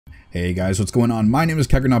Hey guys, what's going on? My name is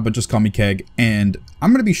Keggernaut, but just call me Keg, and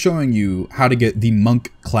I'm going to be showing you how to get the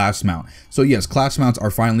Monk class mount. So yes, class mounts are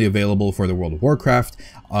finally available for the World of Warcraft.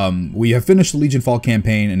 We have finished the Legion Fall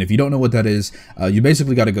campaign, and if you don't know what that is, you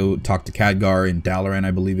basically got to go talk to Khadgar in Dalaran,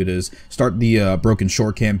 I believe it is, start the Broken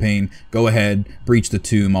Shore campaign, go ahead, breach the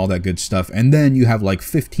tomb, all that good stuff, and then you have like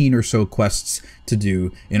 15 or so quests to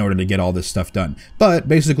do in order to get all this stuff done. But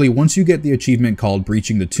basically, once you get the achievement called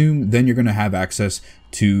Breaching the Tomb, then you're going to have access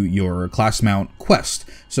to your class mount quest.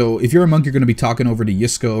 So if you're a monk, you're going to be talking over to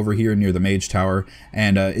Yiska over here near the Mage Tower,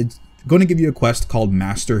 and it's going to give you a quest called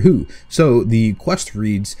Master Who. So the quest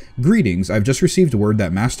reads, "Greetings, I've just received word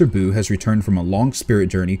that Master Boo has returned from a long spirit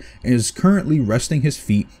journey and is currently resting his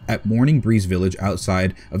feet at Morning Breeze Village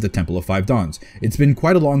outside of the Temple of Five Dawns. It's been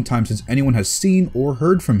quite a long time since anyone has seen or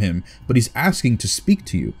heard from him, but he's asking to speak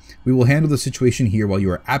to you. We will handle the situation here while you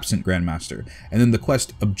are absent, Grandmaster." And then the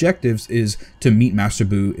quest objectives is to meet Master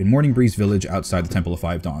Boo in Morning Breeze Village outside the Temple of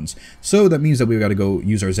Five Dawns. So that means that we've got to go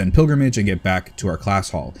use our Zen pilgrimage and get back to our class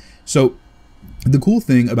hall. So the cool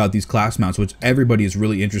thing about these class mounts, which everybody is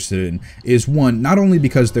really interested in, is one, not only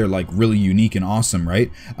because they're like really unique and awesome, right?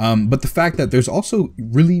 But the fact that there's also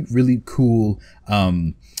really cool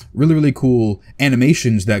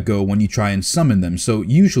animations that go when you try and summon them. So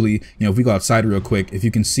usually, you know, if we go outside real quick, if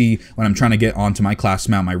you can see when I'm trying to get onto my class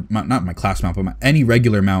mount, not my class mount, but any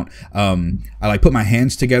regular mount, I like put my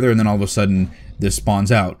hands together and then all of a sudden this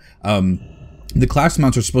spawns out. The class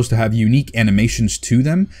mounts are supposed to have unique animations to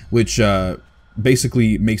them, which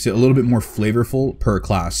basically makes it a little bit more flavorful per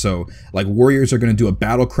class. So like warriors are going to do a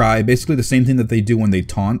battle cry, basically the same thing that they do when they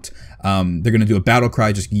taunt. They're going to do a battle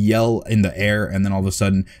cry, just yell in the air, and then all of a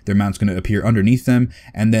sudden their mount's going to appear underneath them.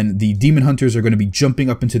 And then the demon hunters are going to be jumping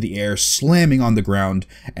up into the air, slamming on the ground,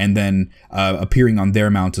 and then appearing on their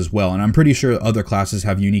mounts as well. And I'm pretty sure other classes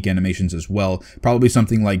have unique animations as well. Probably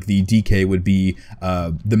something like the DK would be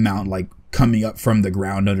the mount like coming up from the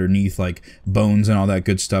ground underneath, like bones and all that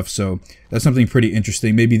good stuff. So that's something pretty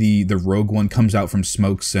interesting. Maybe the rogue one comes out from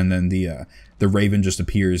smokes, and then the raven just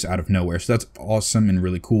appears out of nowhere. So that's awesome and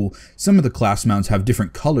really cool. Some of the class mounts have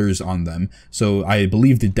different colors on them. So I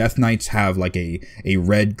believe the Death Knights have like a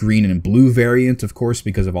red, green, and blue variant, of course,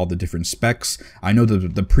 because of all the different specs. I know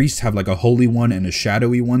that the priests have like a holy one and a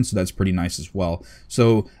shadowy one, so that's pretty nice as well.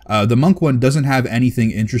 So the monk one doesn't have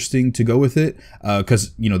anything interesting to go with it,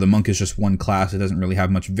 because, you know, the monk is just one class. It doesn't really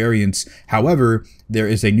have much variance. However, there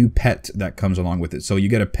is a new pet that comes along with it. So you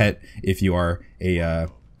get a pet if you are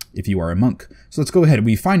a monk. So let's go ahead.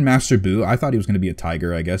 We find Master Boo. I thought he was going to be a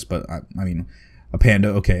tiger, I guess, but I mean, a panda,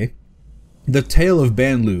 okay. The Tale of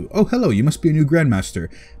Banlu. Oh, hello, you must be a new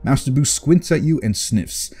Grandmaster. Master Boo squints at you and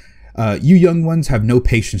sniffs. You young ones have no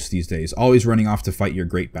patience these days, always running off to fight your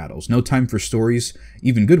great battles. No time for stories,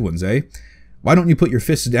 even good ones, eh? Why don't you put your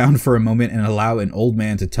fists down for a moment and allow an old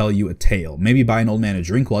man to tell you a tale? Maybe buy an old man a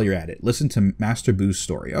drink while you're at it. Listen to Master Boo's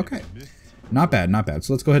story. Okay, not bad, not bad.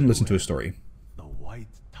 So let's go ahead and listen to his story.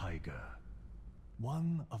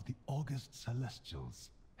 One of the August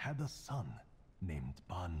Celestials had a son named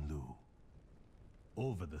Banlu.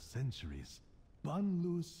 Over the centuries,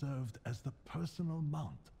 Banlu served as the personal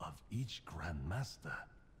mount of each Grandmaster.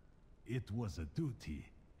 It was a duty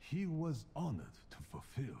he was honored to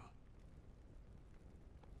fulfill.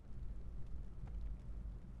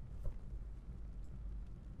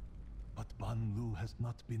 But Banlu has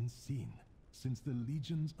not been seen since the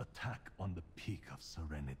Legion's attack on the Peak of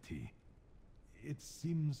Serenity. It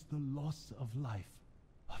seems the loss of life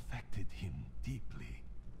affected him deeply.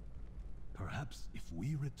 Perhaps if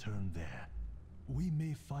we return there, we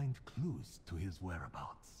may find clues to his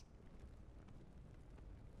whereabouts.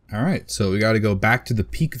 Alright, so we got to go back to the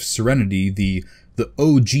Peak of Serenity, the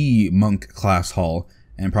OG monk class hall,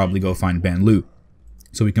 and probably go find Banlu.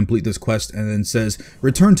 So we complete this quest and then says,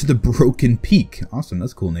 return to the Broken Peak. Awesome,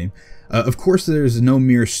 that's a cool name. Of course, there is no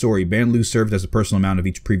mere story. Banlu served as a personal mount of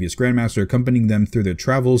each previous Grandmaster, accompanying them through their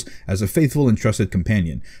travels as a faithful and trusted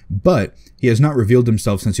companion. But he has not revealed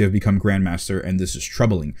himself since you have become Grandmaster, and this is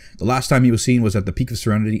troubling. The last time he was seen was at the Peak of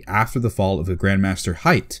Serenity after the fall of the Grandmaster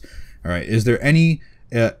height. Alright, is there any...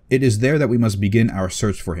 it is there that we must begin our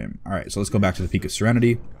search for him. Alright, so let's go back to the Peak of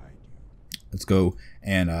Serenity. Let's go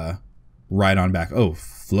and... ride on back. Oh,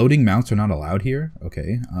 floating mounts are not allowed here?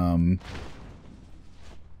 Okay.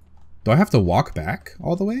 Do I have to walk back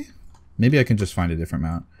all the way? Maybe I can just find a different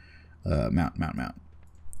mount. Mount.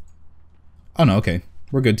 Oh no, okay.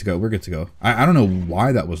 We're good to go. We're good to go. I don't know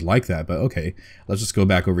why that was like that, but okay. Let's just go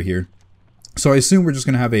back over here. So I assume we're just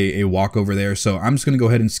going to have a walk over there. So I'm just going to go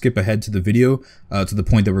ahead and skip ahead to the video to the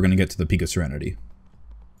point that we're going to get to the Peak of Serenity.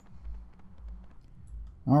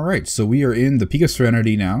 Alright, so we are in the Peak of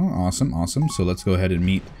Serenity now. Awesome, awesome. So let's go ahead and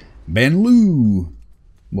meet Banlu.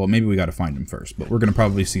 Well, maybe we gotta find him first, but we're gonna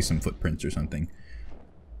probably see some footprints or something.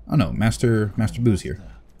 Oh no, Master Boo's here.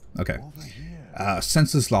 Okay.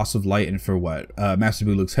 Senseless loss of light, and for what? Master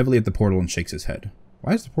Boo looks heavily at the portal and shakes his head.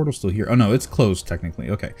 Why is the portal still here? Oh no, it's closed technically.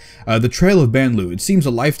 Okay. The Trail of Banlu. It seems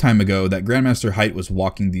a lifetime ago that Grandmaster Height was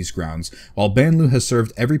walking these grounds. While Banlu has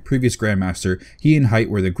served every previous Grandmaster, he and Height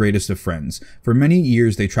were the greatest of friends. For many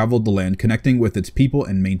years they traveled the land, connecting with its people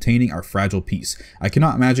and maintaining our fragile peace. I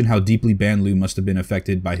cannot imagine how deeply Banlu must have been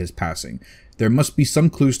affected by his passing. There must be some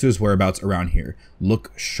clues to his whereabouts around here.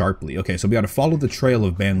 Look sharply. Okay, so we gotta follow the trail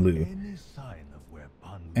of Banlu.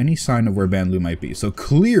 Any sign of where Banlu might be. So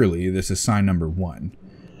clearly this is sign number 1.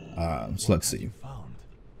 So let's see.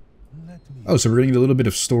 Oh, so we're getting a little bit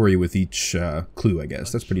of story with each clue, I guess.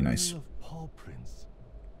 That's pretty nice.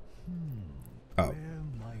 Oh.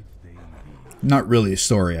 Not really a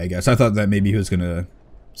story, I guess. I thought that maybe he was gonna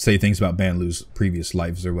say things about Banlu's previous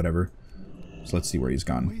lives or whatever. So let's see where he's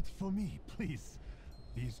gone. Wait for me, please.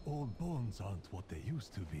 These old bones aren't what they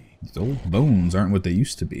used to be. These old bones aren't what they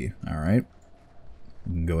used to be. Alright.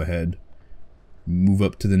 We can go ahead, move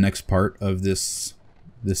up to the next part of this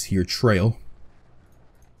here trail.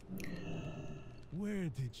 Where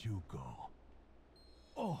did you go?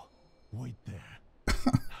 Oh, wait there.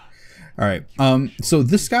 Alright, so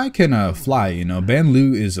this guy can fly, you know.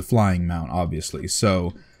 Banlu is a flying mount, obviously,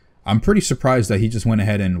 so I'm pretty surprised that he just went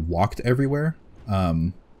ahead and walked everywhere.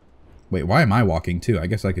 Wait, why am I walking too? I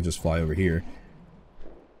guess I could just fly over here.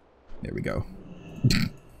 There we go.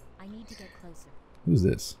 Who's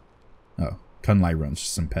this? Oh, Kunlai runs,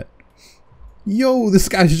 just some pet. Yo, this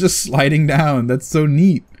guy's just sliding down. That's so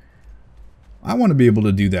neat. I want to be able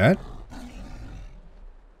to do that.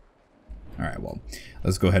 Alright, well,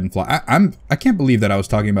 let's go ahead and fly. I can't believe that I was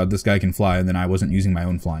talking about this guy can fly and then I wasn't using my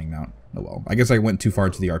own flying mount. Oh well, I guess I went too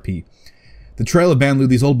far to the RP. The Trail of Banlu,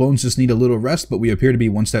 these old bones just need a little rest, but we appear to be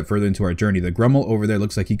one step further into our journey. The Grummel over there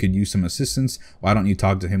looks like he could use some assistance. Why don't you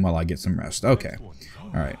talk to him while I get some rest? Okay.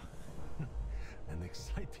 Alright.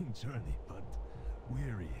 Journey, but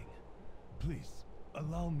wearying. Please,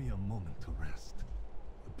 allow me a moment to rest.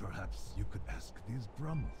 Perhaps you could ask these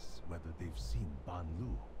Grummels whether they've seen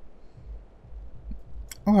Banlu.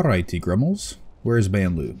 Alrighty, Grummels. Where's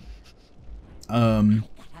Banlu?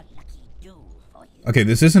 Okay,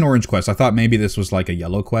 this is an orange quest. I thought maybe this was like a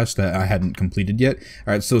yellow quest that I hadn't completed yet.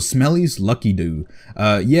 Alright, so Smelly's Lucky Doo.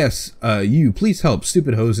 Yes, you, please help.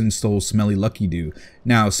 Stupid Hosen stole Smelly Lucky Doo.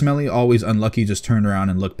 Now, Smelly, always unlucky, just turned around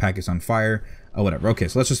and look, pack is on fire. Oh, whatever. Okay,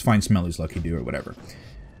 so let's just find Smelly's Lucky Doo or whatever.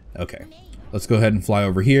 Okay, let's go ahead and fly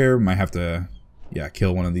over here. Might have to, yeah,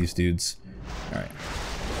 kill one of these dudes. Alright.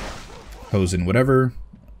 Hosen, whatever.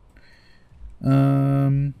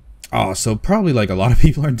 Oh, so probably like a lot of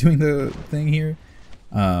people are doing the thing here.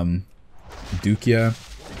 Dukia.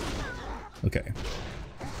 Okay.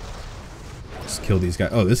 Let's kill these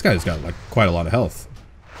guys. Oh, this guy's got like quite a lot of health.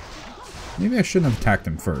 Maybe I shouldn't have attacked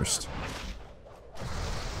him first.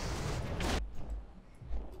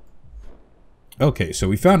 Okay, so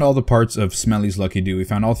we found all the parts of Smelly's Lucky Doo. We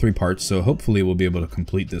found all 3 parts, so hopefully we'll be able to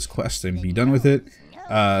complete this quest and be done with it.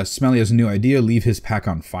 Smelly has a new idea. Leave his pack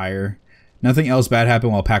on fire. Nothing else bad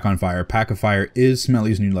happened while pack on fire. Pack of fire is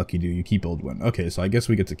Smelly's new Lucky Doo. You keep old one. Okay, so I guess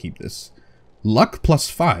we get to keep this. Luck plus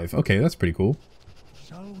 5. Okay, that's pretty cool.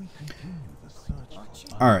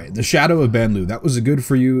 Alright, the Shadow of Banlu. That was good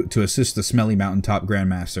for you to assist the Smelly Mountaintop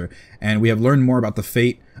Grandmaster. And we have learned more about the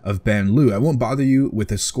fate of Banlu. I won't bother you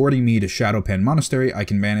with escorting me to Shadowpan Monastery. I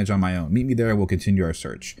can manage on my own. Meet me there and we'll continue our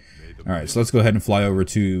search. Alright, so let's go ahead and fly over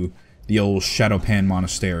to the old Shadowpan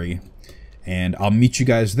Monastery. And I'll meet you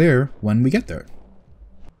guys there when we get there.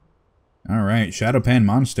 Alright, Shadowpan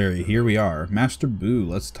Monastery, here we are. Master Boo,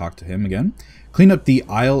 let's talk to him again. Clean up the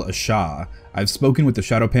Isle Asha. I've spoken with the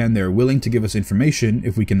Shadowpan. They are willing to give us information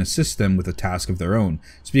if we can assist them with a task of their own.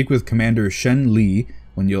 Speak with Commander Shen Li.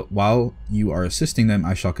 While you are assisting them,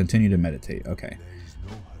 I shall continue to meditate. Okay.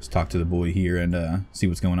 Let's talk to the boy here and see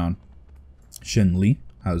what's going on. Shen Li,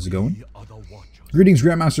 how's it going? Greetings,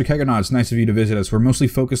 Grandmaster Keggernaut. It's nice of you to visit us. We're mostly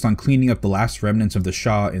focused on cleaning up the last remnants of the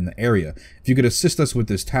Shah in the area. If you could assist us with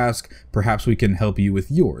this task, perhaps we can help you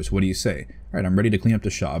with yours. What do you say? Alright, I'm ready to clean up the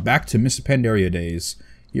Shah. Back to Miss Pandaria days.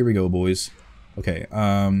 Here we go, boys. Okay,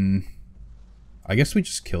 I guess we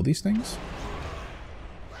just kill these things?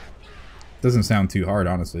 Doesn't sound too hard,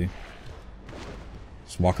 honestly.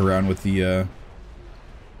 Just walk around with the,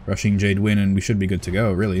 Rushing Jade Wind and we should be good to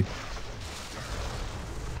go, really.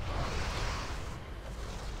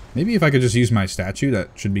 Maybe if I could just use my statue, that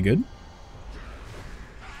should be good.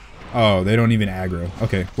 Oh, they don't even aggro.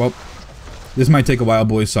 Okay, well, This might take a while,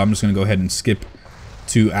 boys, so I'm just going to go ahead and skip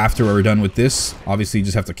to after we're done with this. Obviously, you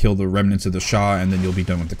just have to kill the remnants of the Shah, and then you'll be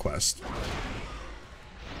done with the quest.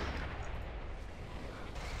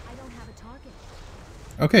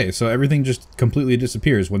 Okay, so everything just completely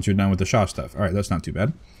disappears once you're done with the Shah stuff. Alright, that's not too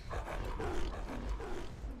bad.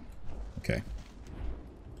 Okay.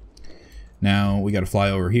 Now, we gotta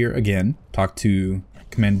fly over here again. Talk to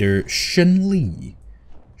Commander Shen-Li.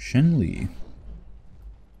 Shen-Li.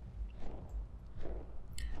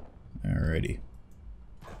 Alrighty.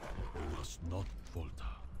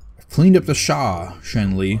 I've cleaned up the Shah,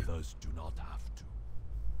 Shen-Li.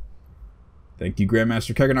 Thank you,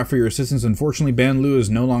 Grandmaster Keggernaut, for your assistance. Unfortunately, Ban Lu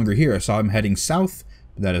is no longer here. I saw him heading south,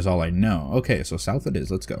 but that is all I know. Okay, so south it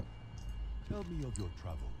is. Let's go. Tell me of your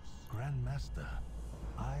travels, Grandmaster.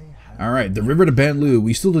 Alright, the river to Ban Lu.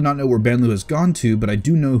 We still do not know where Ban Lu has gone to, but I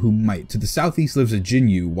do know who might. To the southeast lives a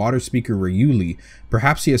Jinyu, water speaker Ryuli.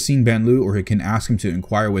 Perhaps he has seen Ban Lu, or he can ask him to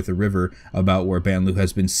inquire with the river about where Ban Lu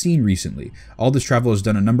has been seen recently. All this travel has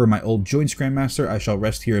done a number of my old joints, Grandmaster. I shall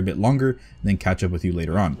rest here a bit longer, then catch up with you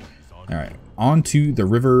later on. Alright, on to the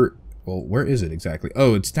river. Well, where is it exactly?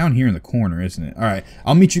 Oh, it's down here in the corner, isn't it? Alright,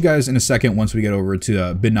 I'll meet you guys in a second once we get over to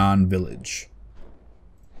Binan Village.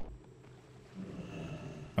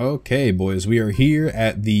 Okay, boys, we are here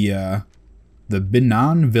at the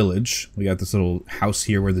Binan Village. We got this little house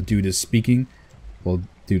here where the dude is speaking. Well,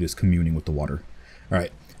 dude is communing with the water.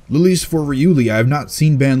 Alright. Lilies for Ryuli. I have not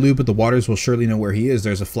seen Ban Lu, but the waters will surely know where he is.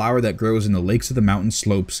 There's a flower that grows in the lakes of the mountain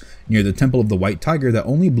slopes near the Temple of the White Tiger that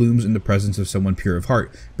only blooms in the presence of someone pure of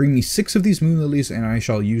heart. Bring me 6 of these moon lilies, and I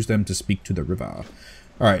shall use them to speak to the river.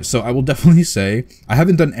 Alright, so I will definitely say, I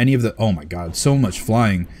haven't done any of the... Oh my god, so much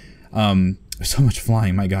flying. So much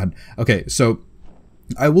flying, my god. Okay, so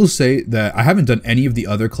I will say that I haven't done any of the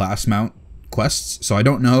other class mount quests, so I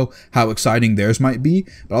don't know how exciting theirs might be,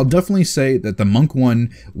 but I'll definitely say that the monk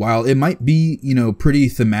one, while it might be, you know, pretty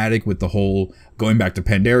thematic with the whole going back to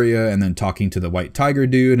Pandaria and then talking to the White Tiger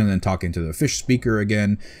dude and then talking to the fish speaker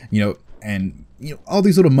again, you know, and you know, all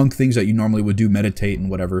these little monk things that you normally would do, meditate and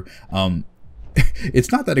whatever,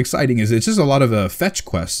 it's not that exciting, is it? It's just a lot of fetch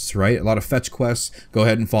quests, right? A lot of fetch quests. Go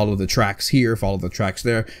ahead and follow the tracks here, follow the tracks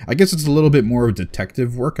there. I guess it's a little bit more of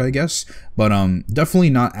detective work, I guess, but definitely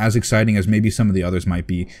not as exciting as maybe some of the others might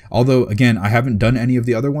be. Although, again, I haven't done any of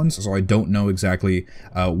the other ones, so I don't know exactly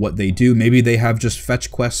what they do. Maybe they have just fetch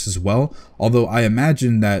quests as well, although I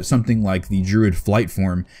imagine that something like the Druid flight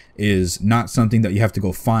form is not something that you have to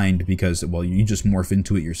go find because, well, you just morph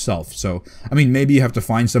into it yourself. So, I mean, maybe you have to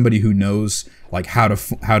find somebody who knows like how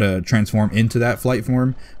to transform into that flight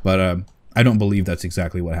form, but I don't believe that's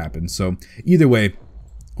exactly what happens. So either way,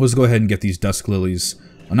 let's go ahead and get these dusk lilies,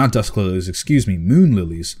 well, not dusk lilies, excuse me, moon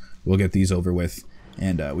lilies. We'll get these over with,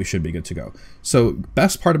 and we should be good to go. So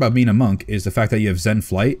best part about being a monk is the fact that you have Zen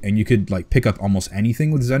Flight, and you could like pick up almost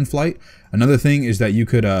anything with Zen Flight. Another thing is that you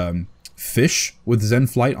could fish with Zen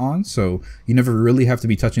Flight on, so you never really have to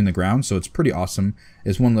be touching the ground, so it's pretty awesome.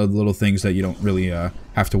 It's one of the little things that you don't really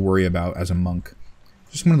have to worry about as a monk.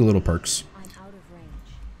 Just one of the little perks.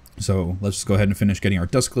 So let's just go ahead and finish getting our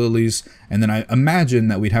dusk lilies, and then I imagine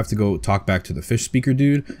that we'd have to go talk back to the fish speaker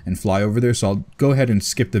dude and fly over there, so I'll go ahead and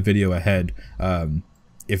skip the video ahead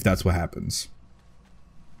if that's what happens.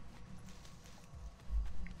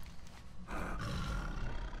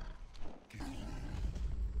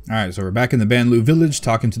 Alright, so we're back in the Ban Lu village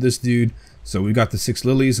talking to this dude. So we've got the 6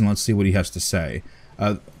 lilies, and let's see what he has to say.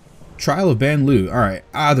 Trial of Ban Lu. Alright.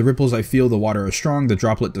 The ripples I feel, the water is strong. The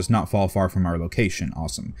droplet does not fall far from our location.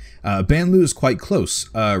 Awesome. Ban Lu is quite close.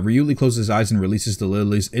 Ryuli closes his eyes and releases the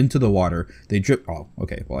lilies into the water. They drip... Oh,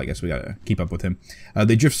 okay. Well, I guess we gotta keep up with him.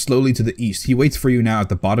 They drift slowly to the east. He waits for you now at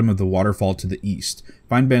the bottom of the waterfall to the east.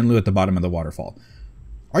 Find Ban Lu at the bottom of the waterfall.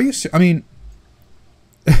 Are you... I mean...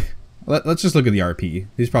 Let's just look at the RP.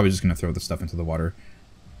 He's probably just going to throw the stuff into the water.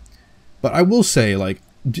 But I will say, like,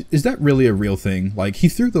 is that really a real thing? Like, he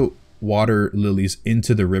threw the water lilies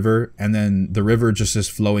into the river, and then the river just is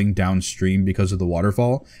flowing downstream because of the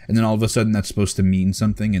waterfall. And then all of a sudden that's supposed to mean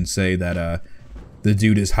something and say that the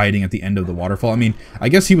dude is hiding at the end of the waterfall. I mean, I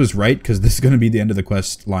guess he was right, because this is going to be the end of the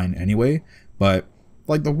quest line anyway. But,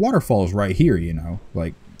 like, the waterfall is right here, you know?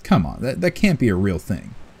 Like, come on. That can't be a real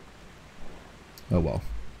thing. Oh, well.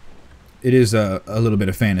 It is a little bit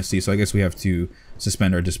of fantasy, so I guess we have to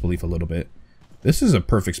suspend our disbelief a little bit. This is a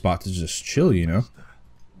perfect spot to just chill, you know?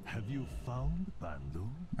 Have you found Ban Lu?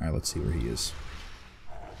 Alright, let's see where he is.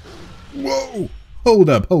 Whoa!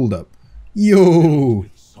 Hold up, hold up. Yo!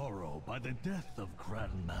 With sorrow by the death of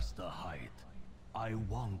Grandmaster Hyde, I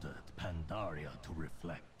wandered Pandaria to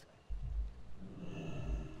reflect.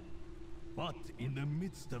 But in the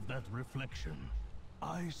midst of that reflection,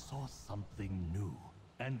 I saw something new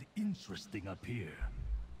and interesting appear.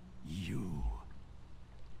 You.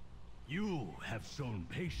 You have shown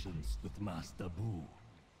patience with Master Bu,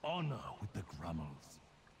 honor with the Grummels,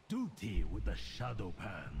 duty with the Shadow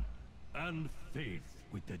Pan, and faith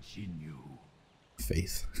with the Jinyu.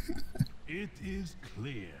 Faith. It is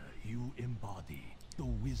clear you embody the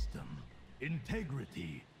wisdom,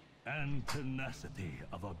 integrity, and tenacity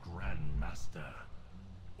of a Grandmaster.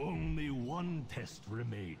 Only one test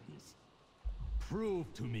remains.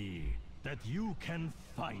 Prove to me that you can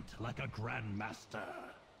fight like a Grandmaster.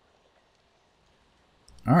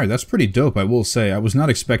 Alright, that's pretty dope, I will say. I was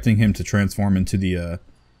not expecting him to transform into the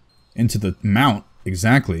mount,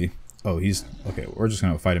 exactly. Oh, he's... Okay, we're just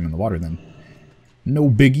gonna fight him in the water then.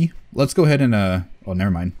 No biggie. Let's go ahead and, oh,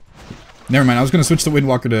 never mind. Never mind, I was gonna switch the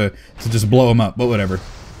Windwalker to just blow him up, but whatever.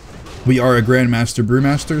 We are a Grandmaster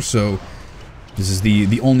Brewmaster, so this is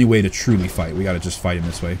the only way to truly fight. We gotta just fight him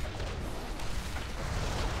this way.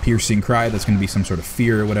 Piercing Cry, that's gonna be some sort of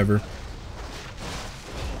fear or whatever.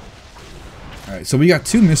 Alright, so we got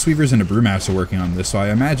 2 Mistweavers and a Brewmaster working on this, so I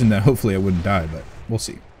imagine that hopefully I wouldn't die, but we'll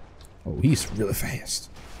see. Oh, he's really fast.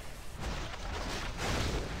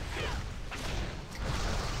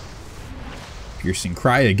 Piercing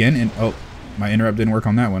Cry again, and oh, my interrupt didn't work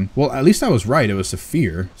on that one. Well, at least I was right, it was a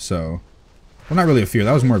fear, so... Well, not really a fear,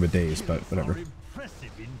 that was more of a daze, but whatever.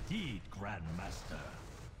 Impressive indeed, Grandmaster.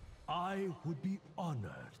 I would be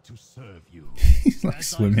honored to serve you. He's like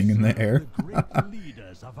swimming in the air. The great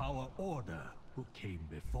leaders of our order who came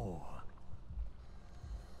before.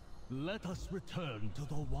 Let us return to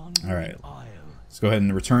the Wandering Isle. Let's go ahead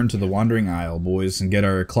and return to the Wandering Isle, boys, and get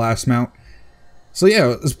our class mount. So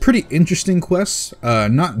yeah, it was a pretty interesting quest.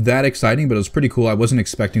 Not that exciting, but it was pretty cool. I wasn't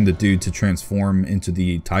expecting the dude to transform into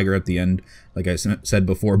the tiger at the end, like I said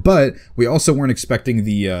before. But we also weren't expecting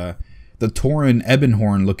the Tauren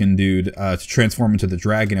Ebonhorn looking dude to transform into the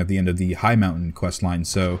dragon at the end of the High Mountain questline.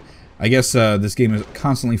 So I guess this game is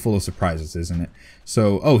constantly full of surprises, isn't it?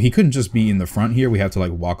 So, oh, he couldn't just be in the front here. We have to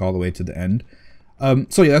like walk all the way to the end.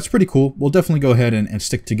 So yeah, that's pretty cool. We'll definitely go ahead and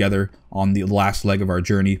stick together on the last leg of our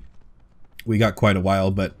journey. We got quite a while,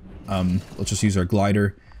 but let's just use our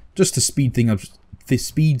glider just to speed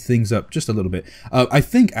things up just a little bit. I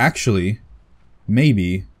think actually,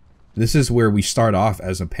 maybe this is where we start off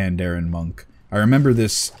as a Pandaren monk. I remember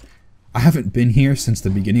this. I haven't been here since the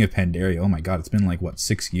beginning of Pandaria. Oh my god, it's been like what,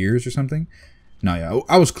 6 years or something? No, yeah,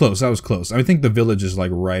 I was close. I was close. I think the village is like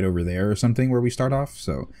right over there or something where we start off,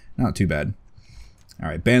 so not too bad.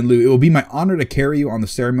 Alright, Banlu, it will be my honor to carry you on the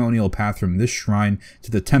ceremonial path from this shrine to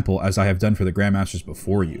the temple as I have done for the Grandmasters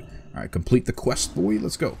before you. Alright, complete the quest, boy.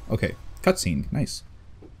 Let's go. Okay, cutscene. Nice.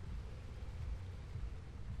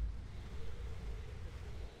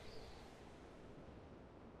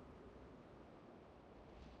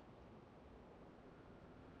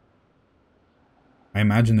 I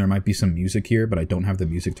imagine there might be some music here, but I don't have the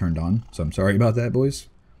music turned on, so I'm sorry about that, boys.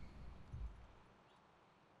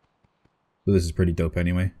 But this is pretty dope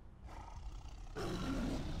anyway.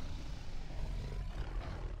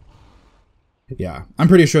 Yeah, I'm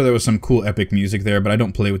pretty sure there was some cool epic music there, but I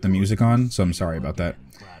don't play with the music on, so I'm sorry about that.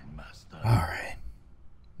 Alright.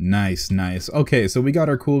 Nice, nice. Okay, so we got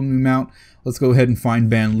our cool new mount. Let's go ahead and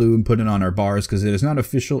find Banlu and put it on our bars, because it is not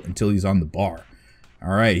official until he's on the bar.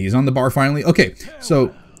 Alright, he's on the bar finally. Okay,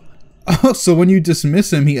 so... Oh, so when you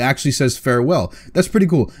dismiss him, he actually says farewell. That's pretty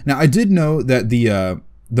cool. Now, I did know that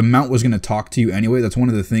the mount was going to talk to you anyway. That's one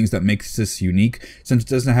of the things that makes this unique. Since it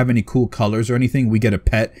doesn't have any cool colors or anything, we get a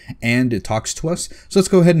pet and it talks to us. So let's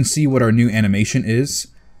go ahead and see what our new animation is.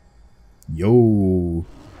 Yo.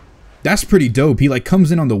 That's pretty dope. He like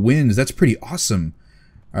comes in on the winds. That's pretty awesome.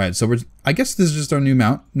 Alright, so I guess this is just our new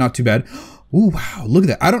mount. Not too bad. Ooh, wow. Look at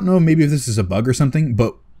that. I don't know maybe if this is a bug or something,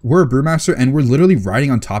 but we're a Brewmaster and we're literally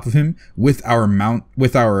riding on top of him with our mount,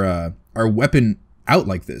 with our weapon out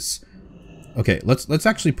like this. Okay, let's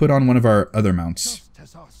actually put on one of our other mounts.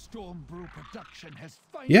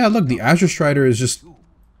 Yeah, look, the Azure Strider is just...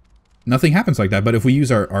 Nothing happens like that, but if we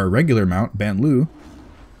use our regular mount, Banlu...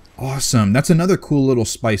 Awesome, that's another cool little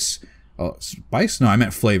spice... Oh, spice? No, I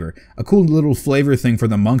meant flavor. A cool little flavor thing for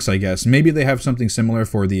the monks, I guess. Maybe they have something similar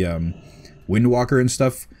for the Windwalker and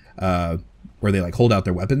stuff, where they like hold out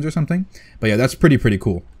their weapons or something. But yeah, that's pretty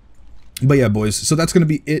cool. But yeah, boys, so that's going to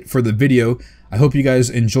be it for the video. I hope you guys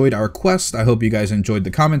enjoyed our quest. I hope you guys enjoyed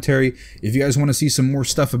the commentary. If you guys want to see some more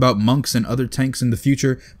stuff about monks and other tanks in the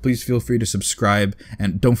future, please feel free to subscribe.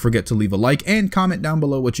 And don't forget to leave a like and comment down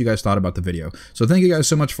below what you guys thought about the video. So thank you guys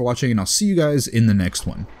so much for watching, and I'll see you guys in the next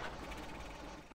one.